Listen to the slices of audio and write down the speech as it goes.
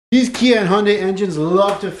These Kia and Hyundai engines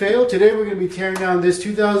love to fail. Today we're going to be tearing down this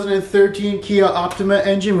 2013 Kia Optima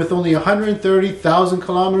engine with only 130,000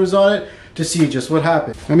 kilometers on it to see just what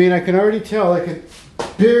happened. I mean, I can already tell I can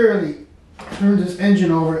barely turn this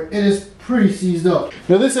engine over. It is pretty seized up.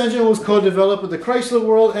 Now this engine was co-developed with the Chrysler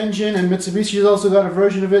World engine, and Mitsubishi's also got a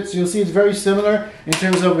version of it, so you'll see it's very similar in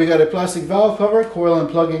terms of we got a plastic valve cover, coil and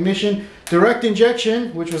plug ignition, direct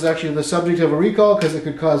injection, which was actually the subject of a recall because it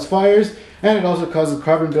could cause fires, and it also causes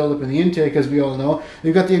carbon buildup in the intake, as we all know.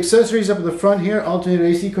 You've got the accessories up at the front here, alternator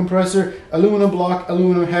AC compressor, aluminum block,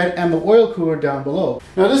 aluminum head, and the oil cooler down below.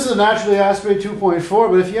 Now this is a naturally aspirated 2.4,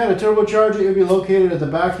 but if you had a turbocharger, it would be located at the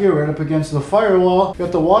back here, right up against the firewall. You've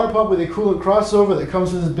got the water pump with a coolant crossover that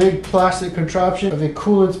comes with this big plastic contraption of a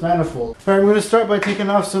coolant manifold. Alright, I'm going to start by taking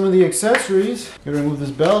off some of the accessories. I'm going to remove this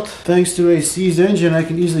belt. Thanks to a seized engine, I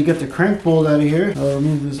can easily get the crank bolt out of here. I'll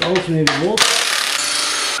remove this alternator bolt.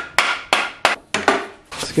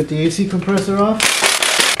 Let's get the AC compressor off.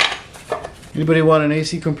 Anybody want an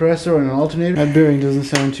AC compressor or an alternator? That bearing doesn't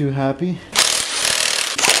sound too happy.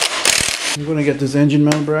 I'm going to get this engine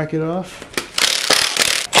mount bracket off.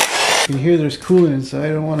 You can hear there's coolant inside.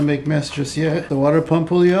 I don't want to make mess just yet. The water pump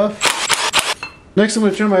pulley off. Next I'm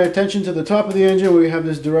going to turn my attention to the top of the engine where we have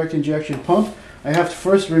this direct injection pump. I have to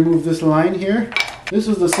first remove this line here. This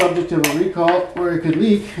was the subject of a recall where it could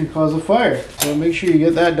leak and cause a fire. So make sure you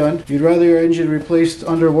get that done. You'd rather your engine replaced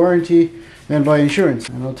under warranty than by insurance.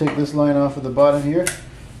 And I'll take this line off at the bottom here.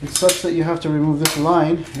 It's such that you have to remove this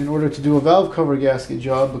line in order to do a valve cover gasket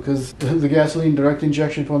job because the gasoline direct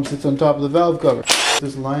injection pump sits on top of the valve cover.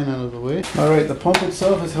 This line out of the way. Alright, the pump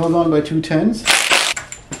itself is held on by two 10s.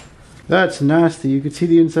 That's nasty. You can see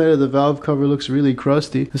the inside of the valve cover looks really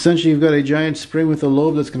crusty. Essentially, you've got a giant spring with a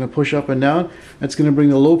lobe that's going to push up and down. That's going to bring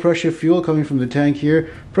the low pressure fuel coming from the tank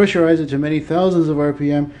here, pressurize it to many thousands of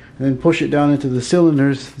RPM, and then push it down into the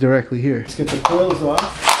cylinders directly here. Let's get the coils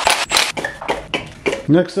off.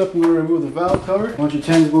 Next up, we're going to remove the valve cover. A bunch of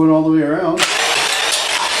 10s going all the way around.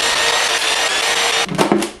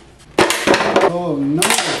 Oh no!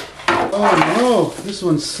 Oh no, this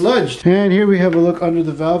one's sludged. And here we have a look under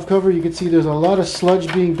the valve cover. You can see there's a lot of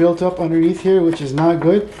sludge being built up underneath here, which is not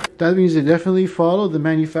good. That means it definitely followed the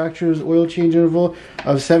manufacturer's oil change interval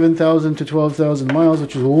of 7,000 to 12,000 miles,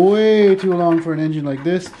 which is way too long for an engine like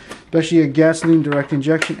this, especially a gasoline direct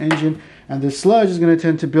injection engine. And this sludge is going to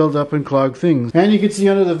tend to build up and clog things. And you can see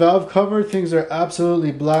under the valve cover, things are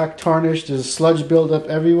absolutely black, tarnished. There's sludge buildup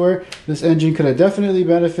everywhere. This engine could have definitely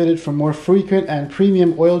benefited from more frequent and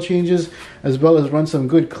premium oil changes, as well as run some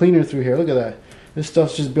good cleaner through here. Look at that. This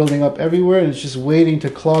stuff's just building up everywhere and it's just waiting to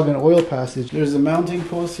clog an oil passage. There's a mounting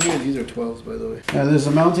post here. These are 12s, by the way. And there's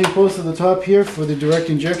a mounting post at the top here for the direct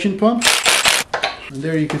injection pump. And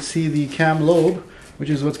there you can see the cam lobe, which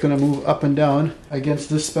is what's going to move up and down against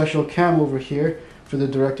this special cam over here for the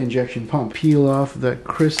direct injection pump. Peel off that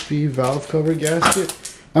crispy valve cover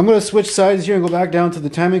gasket. I'm going to switch sides here and go back down to the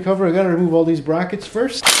timing cover. I got to remove all these brackets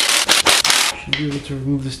first. Should be able to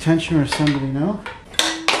remove this tensioner assembly now.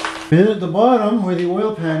 Then at the bottom where the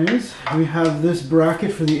oil pan is, we have this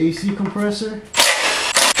bracket for the AC compressor.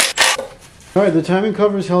 Alright, the timing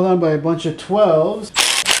cover is held on by a bunch of 12s.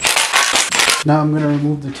 Now I'm going to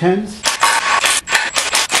remove the 10s.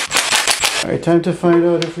 Alright, time to find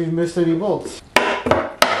out if we've missed any bolts.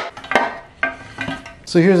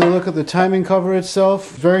 So here's a look at the timing cover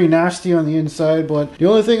itself. Very nasty on the inside, but the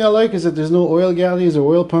only thing I like is that there's no oil galleys or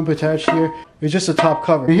oil pump attached here. It's just a top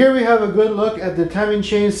cover. And here we have a good look at the timing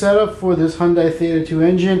chain setup for this Hyundai Theta 2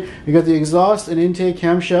 engine. We got the exhaust and intake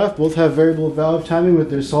camshaft. Both have variable valve timing with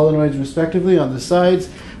their solenoids respectively on the sides.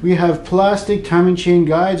 We have plastic timing chain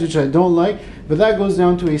guides, which I don't like, but that goes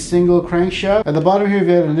down to a single crankshaft. At the bottom here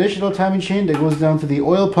we have an additional timing chain that goes down to the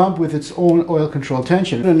oil pump with its own oil control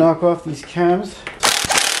tension. I'm going to knock off these cams.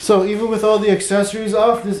 So even with all the accessories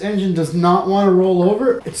off, this engine does not want to roll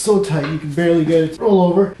over. It's so tight, you can barely get it to roll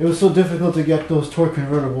over. It was so difficult to get those torque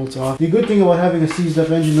converter bolts off. The good thing about having a seized up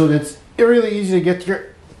engine though, that's really easy to get your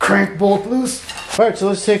crank bolt loose. Alright, so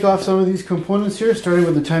let's take off some of these components here, starting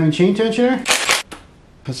with the timing chain tensioner.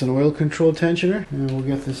 That's an oil control tensioner. And we'll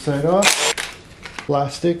get this side off.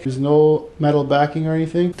 Plastic. There's no metal backing or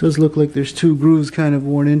anything. It does look like there's two grooves kind of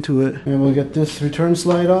worn into it. And we'll get this return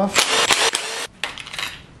slide off.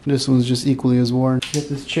 This one's just equally as worn. Get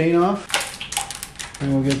this chain off.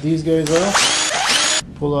 And we'll get these guys off.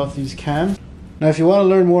 Pull off these cams. Now if you want to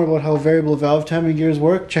learn more about how variable valve timing gears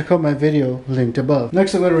work, check out my video linked above.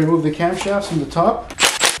 Next I'm going to remove the camshafts from the top.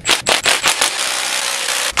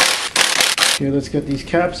 Okay, let's get these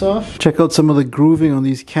caps off. Check out some of the grooving on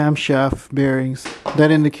these camshaft bearings. That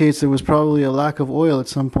indicates there was probably a lack of oil at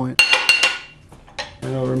some point.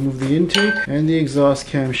 And I'll remove the intake and the exhaust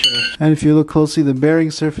camshaft. And if you look closely, the bearing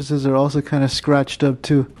surfaces are also kind of scratched up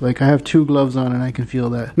too. Like I have 2 gloves on and I can feel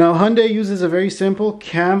that. Now Hyundai uses a very simple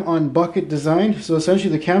cam on bucket design. So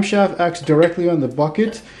essentially the camshaft acts directly on the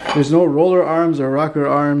bucket. There's no roller arms or rocker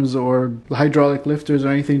arms or hydraulic lifters or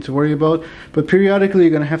anything to worry about. But periodically you're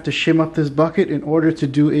going to have to shim up this bucket in order to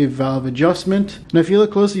do a valve adjustment. Now if you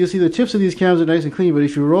look closely, you'll see the tips of these cams are nice and clean, but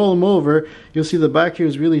if you roll them over, you'll see the back here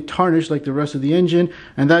is really tarnished like the rest of the engine.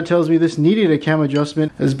 And that tells me this needed a cam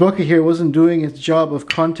adjustment. This bucket here wasn't doing its job of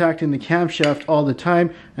contacting the camshaft all the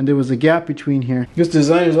time, and there was a gap between here. This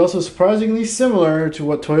design is also surprisingly similar to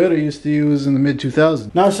what Toyota used to use in the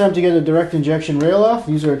mid-2000s. Now it's time to get the direct injection rail off.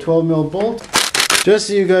 These are a 12mm bolt. Just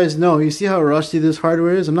so you guys know, you see how rusty this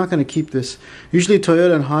hardware is? I'm not going to keep this. Usually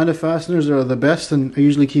Toyota and Honda fasteners are the best, and I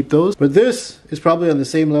usually keep those. But this is probably on the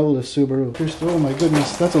same level as Subaru. Oh my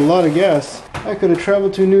goodness, that's a lot of gas. I could have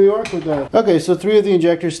traveled to New York with that. Okay, so 3 of the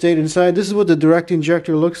injectors stayed inside. This is what the direct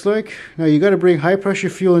injector looks like. Now you got to bring high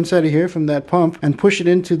pressure fuel inside of here from that pump and push it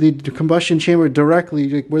into the combustion chamber directly,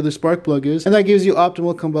 like where the spark plug is. And that gives you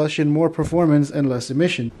optimal combustion, more performance, and less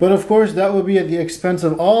emission. But of course, that will be at the expense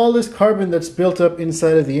of all this carbon that's built up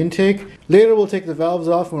inside of the intake. Later we'll take the valves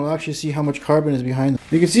off and we'll actually see how much carbon is behind them.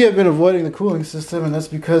 You can see I've been avoiding the cooling system, and that's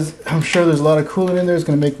because I'm sure there's a lot of coolant in there. It's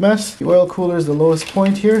going to make mess. The oil cooler is the lowest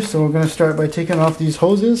point here, so we're going to start by taking off these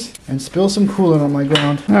hoses and spill some coolant on my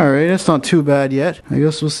ground. Alright, that's not too bad yet. I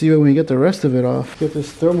guess we'll see when we get the rest of it off. Get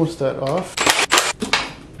this thermostat off.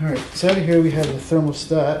 Alright, inside of here we have the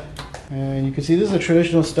thermostat. And you can see this is a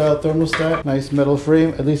traditional style thermostat. Nice metal frame.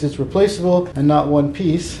 At least it's replaceable and not one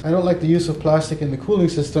piece. I don't like the use of plastic in the cooling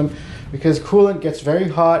system because coolant gets very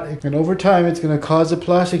hot, and over time it's going to cause the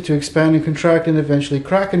plastic to expand and contract and eventually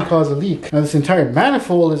crack and cause a leak. Now this entire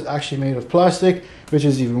manifold is actually made of plastic, which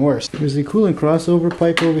is even worse. There's the coolant crossover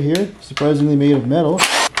pipe over here, surprisingly made of metal.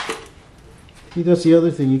 See, that's the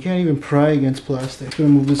other thing. You can't even pry against plastic. I'm going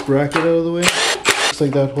to move this bracket out of the way. Looks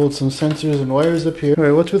like that holds some sensors and wires up here.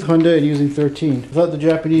 Alright, what's with Hyundai and using 13? I thought the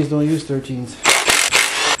Japanese don't use 13s.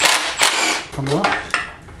 Comes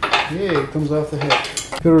off. Yay, it comes off the head.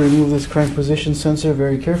 Gotta remove this crank position sensor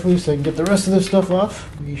very carefully so I can get the rest of this stuff off.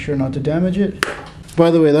 Be sure not to damage it.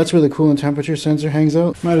 By the way, that's where the coolant temperature sensor hangs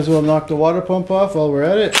out. Might as well knock the water pump off while we're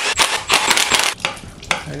at it.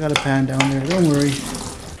 I got a pan down there, don't worry.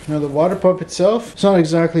 Now the water pump itself, it's not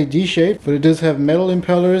exactly D-shaped, but it does have metal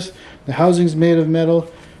impellers. The housing's made of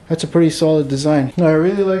metal. That's a pretty solid design. Now I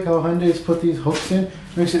really like how Hyundai's put these hooks in.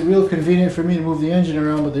 Makes it real convenient for me to move the engine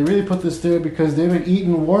around, but they really put this there because they've been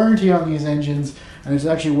eating warranty on these engines, and it's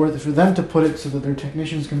actually worth it for them to put it so that their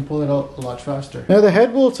technicians can pull it out a lot faster. Now the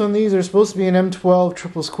head bolts on these are supposed to be an M12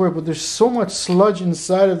 triple square, but there's so much sludge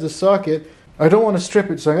inside of the socket, I don't want to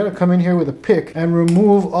strip it, so I gotta come in here with a pick and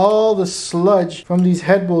remove all the sludge from these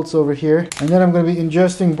head bolts over here. And then I'm gonna be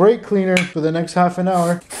ingesting brake cleaner for the next half an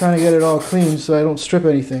hour, trying to get it all clean so I don't strip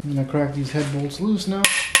anything. I'm gonna crack these head bolts loose now.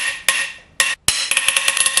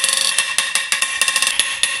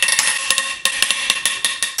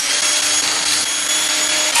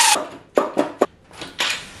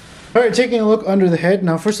 Alright, taking a look under the head.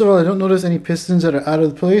 Now first of all, I don't notice any pistons that are out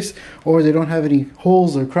of place or they don't have any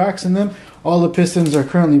holes or cracks in them. All the pistons are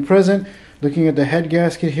currently present. Looking at the head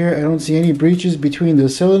gasket here, I don't see any breaches between the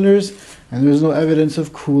cylinders, and there's no evidence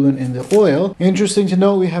of coolant in the oil. Interesting to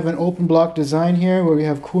note, we have an open block design here where we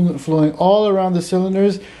have coolant flowing all around the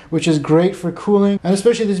cylinders, which is great for cooling, and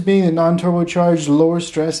especially this being a non-turbocharged lower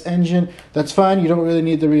stress engine, that's fine. You don't really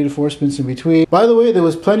need the reinforcements in between. By the way, there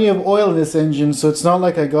was plenty of oil in this engine, so it's not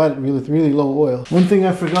like I got it with really low oil. One thing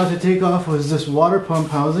I forgot to take off was this water pump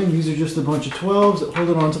housing. These are just a bunch of 12s that hold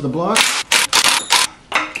it onto the block.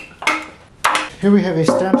 Here we have a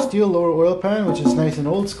stamped steel lower oil pan, which is nice and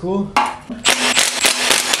old school.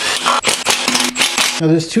 Now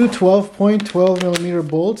there's two 12.12mm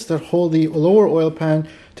bolts that hold the lower oil pan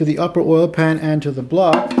to the upper oil pan and to the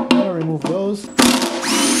block. I'm going to remove those.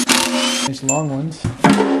 Nice long ones.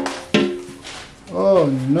 Oh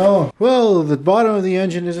no. Well, the bottom of the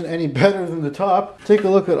engine isn't any better than the top. Take a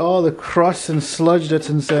look at all the crust and sludge that's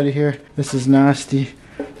inside of here. This is nasty.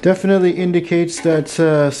 Definitely indicates that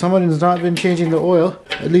someone has not been changing the oil,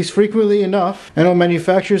 at least frequently enough. I know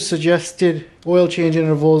manufacturers suggested oil change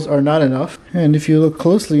intervals are not enough. And if you look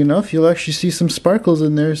closely enough, you'll actually see some sparkles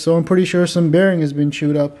in there, so I'm pretty sure some bearing has been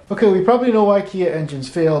chewed up. Okay, we probably know why Kia engines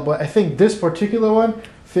fail, but I think this particular one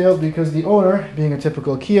failed because the owner, being a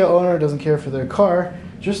typical Kia owner, doesn't care for their car,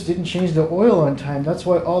 just didn't change the oil on time. That's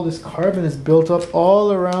why all this carbon is built up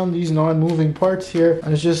all around these non-moving parts here,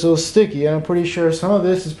 and it's just so sticky. And I'm pretty sure some of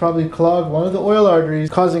this is probably clogged one of the oil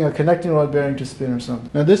arteries, causing a connecting rod bearing to spin or something.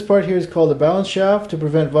 Now this part here is called the balance shaft to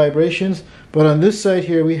prevent vibrations, but on this side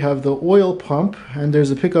here we have the oil pump, and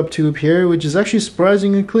there's a pickup tube here which is actually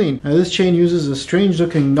surprisingly clean. Now this chain uses a strange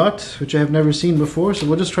looking nut which I have never seen before, so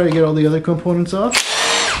we'll just try to get all the other components off.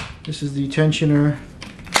 This is the tensioner.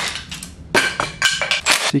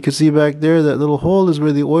 So you can see back there, that little hole is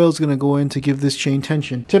where the oil is going to go in to give this chain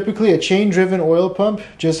tension. Typically a chain driven oil pump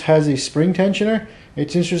just has a spring tensioner.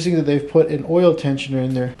 It's interesting that they've put an oil tensioner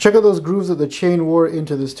in there. Check out those grooves that the chain wore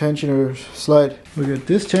into this tensioner slide. We'll get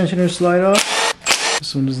this tensioner slide off.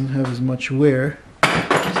 This one doesn't have as much wear,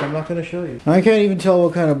 so I'm not going to show you. I can't even tell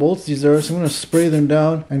what kind of bolts these are, so I'm going to spray them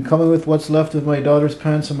down and come in with what's left of my daughter's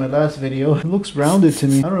pants in my last video. It looks rounded to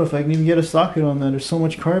me. I don't know if I can even get a socket on that. There's so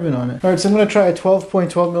much carbon on it. Alright, so I'm going to try a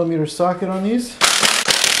 12.12mm socket on these.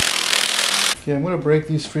 Okay, I'm going to break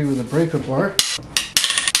these free with a breaker bar.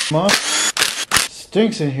 Come on.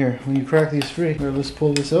 Stinks in here when you crack these free. Alright, let's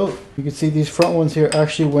pull this out. You can see these front ones here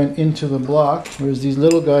actually went into the block, whereas these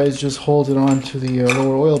little guys just hold it on to the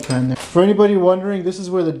lower oil pan there. For anybody wondering, this is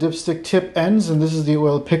where the dipstick tip ends, and this is the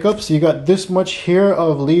oil pickup. So you got this much here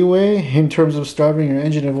of leeway in terms of starving your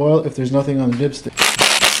engine of oil if there's nothing on the dipstick.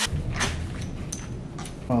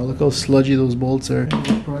 Wow, look how sludgy those bolts are.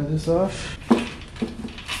 Pry this off.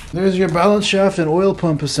 There's your balance shaft and oil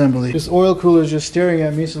pump assembly. This oil cooler is just staring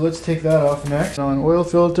at me, so let's take that off next. Now an oil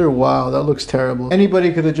filter, wow, that looks terrible.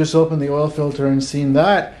 Anybody could have just opened the oil filter and seen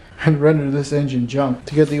that and rendered this engine junk.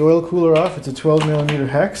 To get the oil cooler off, it's a 12mm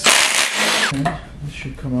hex. Okay, this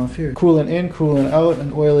should come off here. Coolant in, coolant out,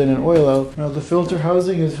 and oil in and oil out. Now the filter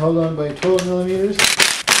housing is held on by 12mm.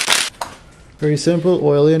 Very simple,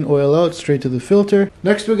 oil in, oil out, straight to the filter.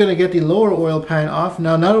 Next we're going to get the lower oil pan off.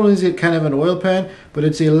 Now not only is it kind of an oil pan, but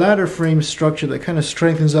it's a ladder frame structure that kind of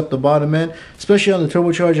strengthens up the bottom end. Especially on the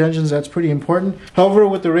turbocharged engines, that's pretty important. However,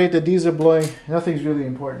 with the rate that these are blowing, nothing's really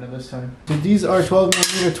important at this time. So these are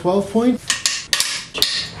 12mm 12 point.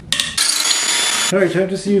 Alright, time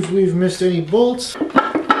to see if we've missed any bolts.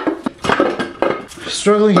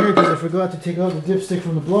 Struggling here because I forgot to take out the dipstick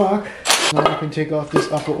from the block. Now we can take off this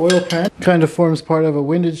upper oil pan. Kind of forms part of a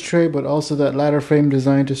windage tray, but also that ladder frame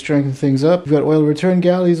designed to strengthen things up. We've got oil return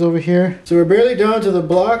galleys over here. So we're barely down to the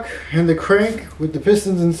block and the crank with the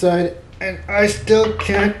pistons inside, and I still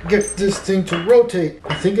can't get this thing to rotate.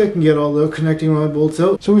 I think I can get all the connecting rod bolts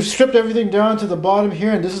out. So we've stripped everything down to the bottom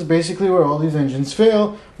here, and this is basically where all these engines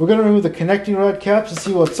fail. We're going to remove the connecting rod caps to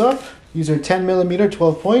see what's up. These are 10mm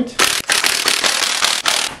 12 point.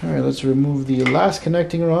 Alright, let's remove the last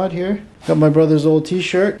connecting rod here. Got my brother's old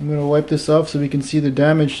t-shirt. I'm going to wipe this off so we can see the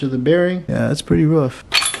damage to the bearing. Yeah, that's pretty rough.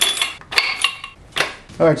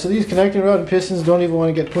 Alright, so these connecting rod and pistons don't even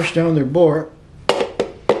want to get pushed down their bore.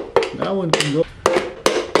 That one can go.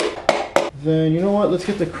 Then, you know what? Let's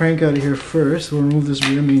get the crank out of here first. We'll remove this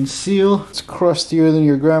rear main seal. It's crustier than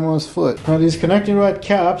your grandma's foot. Now, these connecting rod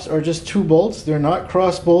caps are just 2 bolts. They're not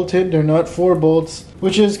cross-bolted. They're not 4 bolts,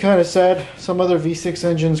 which is kind of sad. Some other V6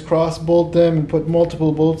 engines cross-bolt them and put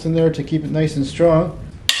multiple bolts in there to keep it nice and strong.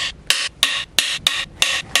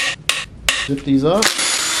 Zip these off.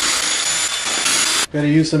 Gotta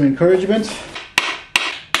use some encouragement.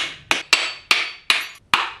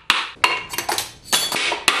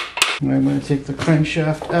 And I'm going to take the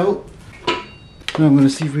crankshaft out. Now I'm going to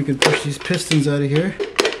see if we can push these pistons out of here.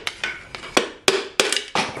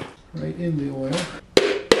 Right in the oil.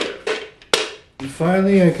 And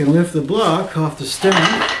finally I can lift the block off the stem.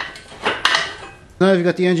 Now you've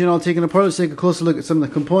got the engine all taken apart. Let's take a closer look at some of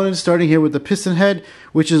the components, starting here with the piston head,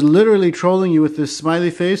 which is literally trolling you with this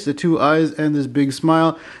smiley face, the 2 eyes, and this big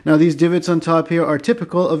smile. Now these divots on top here are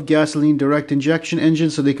typical of gasoline direct injection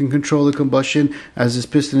engines, so they can control the combustion as this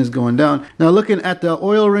piston is going down. Now looking at the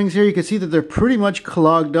oil rings here, you can see that they're pretty much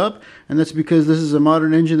clogged up, and that's because this is a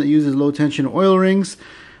modern engine that uses low tension oil rings,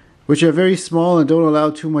 which are very small and don't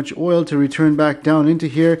allow too much oil to return back down into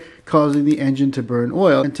here, causing the engine to burn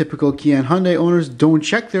oil. And typical Kia and Hyundai owners don't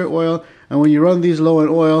check their oil, and when you run these low in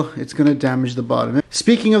oil, it's going to damage the bottom end.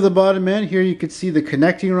 Speaking of the bottom end, here you can see the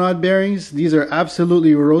connecting rod bearings. These are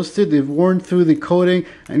absolutely roasted. They've worn through the coating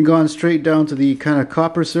and gone straight down to the kind of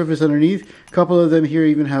copper surface underneath. A couple of them here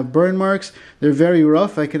even have burn marks. They're very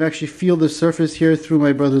rough. I can actually feel the surface here through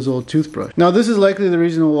my brother's old toothbrush. Now this is likely the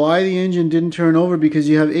reason why the engine didn't turn over, because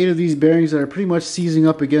you have 8 of these bearings that are pretty much seizing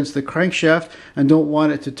up against the crankshaft and don't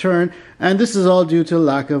want it to turn. And this is all due to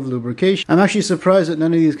lack of lubrication. I'm actually surprised that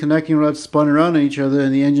none of these connecting rods spun around on each other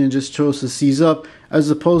and the engine just chose to seize up as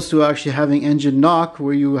opposed to actually having engine knock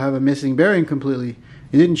where you have a missing bearing completely.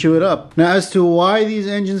 It didn't chew it up. Now, as to why these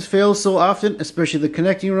engines fail so often, especially the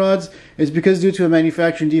connecting rods, is because due to a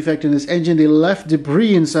manufacturing defect in this engine, they left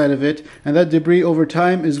debris inside of it, and that debris over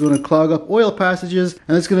time is going to clog up oil passages,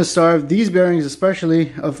 and it's going to starve these bearings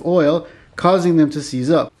especially of oil, causing them to seize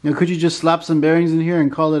up. Now, could you just slap some bearings in here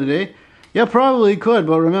and call it a day? Yeah, probably could,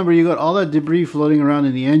 but remember, you got all that debris floating around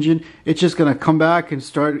in the engine. It's just going to come back and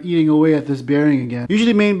start eating away at this bearing again.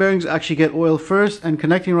 Usually main bearings actually get oil first, and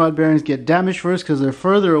connecting rod bearings get damaged first because they're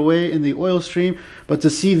further away in the oil stream. But to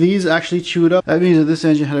see these actually chewed up, that means that this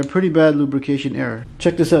engine had a pretty bad lubrication error.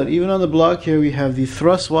 Check this out. Even on the block here, we have the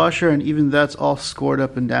thrust washer, and even that's all scored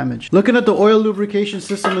up and damaged. Looking at the oil lubrication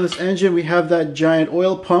system of this engine, we have that giant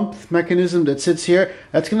oil pump mechanism that sits here.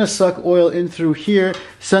 That's going to suck oil in through here,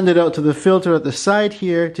 send it out to the filter at the side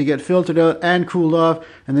here to get filtered out and cooled off,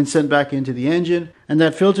 and then sent back into the engine. And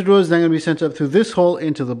that filtered oil is then going to be sent up through this hole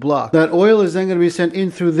into the block. That oil is then going to be sent in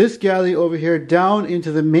through this galley over here down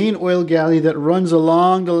into the main oil galley that runs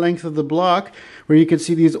along the length of the block, where you can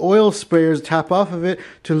see these oil sprayers tap off of it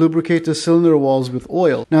to lubricate the cylinder walls with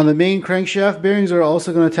oil. Now the main crankshaft bearings are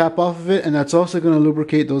also going to tap off of it, and that's also going to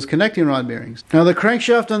lubricate those connecting rod bearings. Now the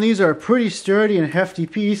crankshaft on these are a pretty sturdy and hefty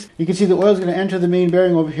piece. You can see the oil is going to enter the main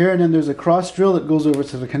bearing over here, and then there's a cross drill that goes over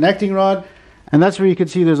to the connecting rod. And that's where you can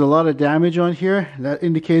see there's a lot of damage on here. That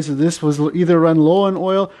indicates that this was either run low on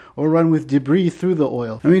oil or run with debris through the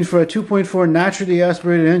oil. I mean, for a 2.4 naturally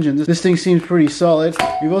aspirated engine, this thing seems pretty solid.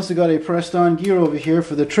 We've also got a pressed on gear over here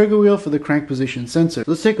for the trigger wheel for the crank position sensor.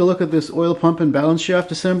 Let's take a look at this oil pump and balance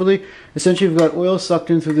shaft assembly. Essentially, we've got oil sucked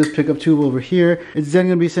in through this pickup tube over here. It's then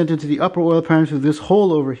going to be sent into the upper oil pan through this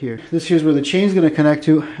hole over here. This here's where the chain's going to connect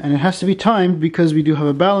to, and it has to be timed because we do have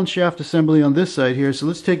a balance shaft assembly on this side here. So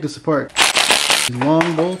let's take this apart.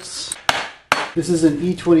 Long bolts. This is an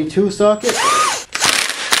E22 socket.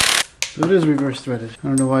 So it is reverse threaded. I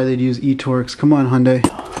don't know why they'd use E-Torx. Come on, Hyundai.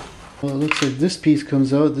 Well, it looks like this piece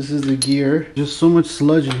comes out. This is the gear. Just so much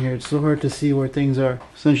sludge in here. It's so hard to see where things are.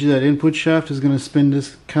 Essentially, that input shaft is going to spin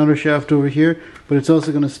this counter shaft over here, but it's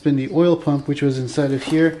also going to spin the oil pump, which was inside of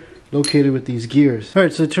here, located with these gears.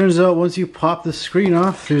 Alright, so it turns out once you pop the screen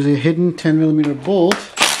off, there's a hidden 10mm bolt.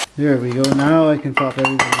 There we go. Now I can pop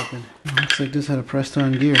everything open. Looks like this had a pressed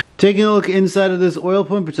on gear. Taking a look inside of this oil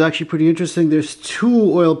pump, it's actually pretty interesting. There's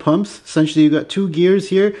two oil pumps. Essentially, you've got two gears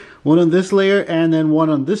here, one on this layer and then one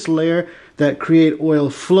on this layer that create oil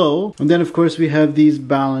flow. And then, of course, we have these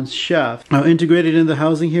balance shafts. Now, integrated in the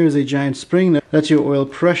housing here is a giant spring. That's your oil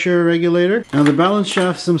pressure regulator. Now, the balance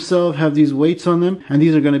shafts themselves have these weights on them, and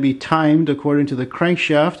these are going to be timed according to the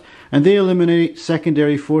crankshaft. And they eliminate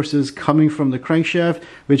secondary forces coming from the crankshaft,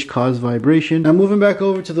 which cause vibration. Now moving back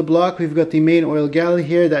over to the block, we've got the main oil galley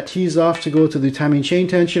here that tees off to go to the timing chain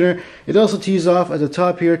tensioner. It also tees off at the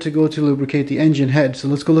top here to go to lubricate the engine head. So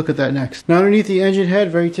let's go look at that next. Now underneath the engine head,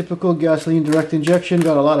 very typical gasoline direct injection,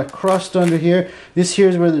 got a lot of crust under here. This here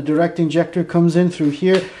is where the direct injector comes in through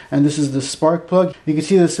here, and this is the spark plug. You can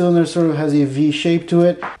see the cylinder sort of has a V shape to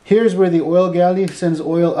it. Here's where the oil galley sends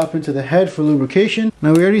oil up into the head for lubrication.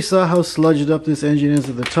 Now we already saw how sludged up this engine is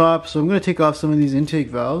at the top, so I'm going to take off some of these intake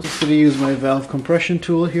valves. I'm going to use my valve compression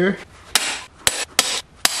tool here.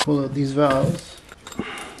 Pull out these valves.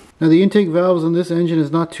 Now the intake valves on this engine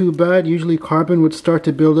is not too bad. Usually carbon would start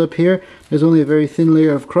to build up here. There's only a very thin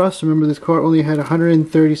layer of crust. Remember, this car only had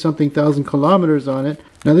 130 something thousand kilometers on it.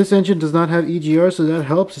 Now this engine does not have EGR, so that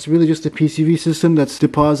helps. It's really just a PCV system that's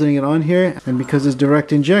depositing it on here. And because it's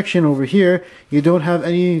direct injection over here, you don't have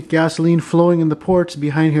any gasoline flowing in the ports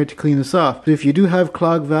behind here to clean this off. So if you do have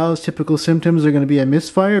clogged valves, typical symptoms are going to be a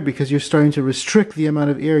misfire because you're starting to restrict the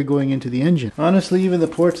amount of air going into the engine. Honestly, even the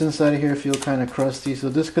ports inside of here feel kind of crusty, so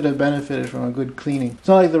this could have benefited from a good cleaning. It's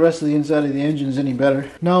not like the rest of the inside of the engine is any better.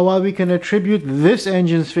 Now, while we can attribute this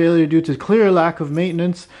engine's failure due to clear lack of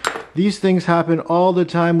maintenance, these things happen all the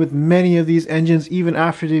time with many of these engines, even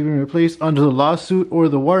after they've been replaced under the lawsuit or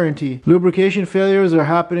the warranty. Lubrication failures are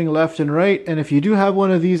happening left and right, and if you do have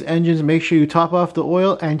one of these engines, make sure you top off the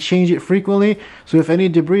oil and change it frequently, so if any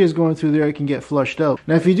debris is going through there, it can get flushed out.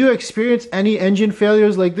 Now, if you do experience any engine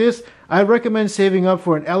failures like this, I'd recommend saving up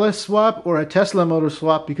for an LS swap or a Tesla motor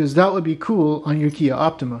swap, because that would be cool on your Kia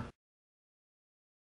Optima.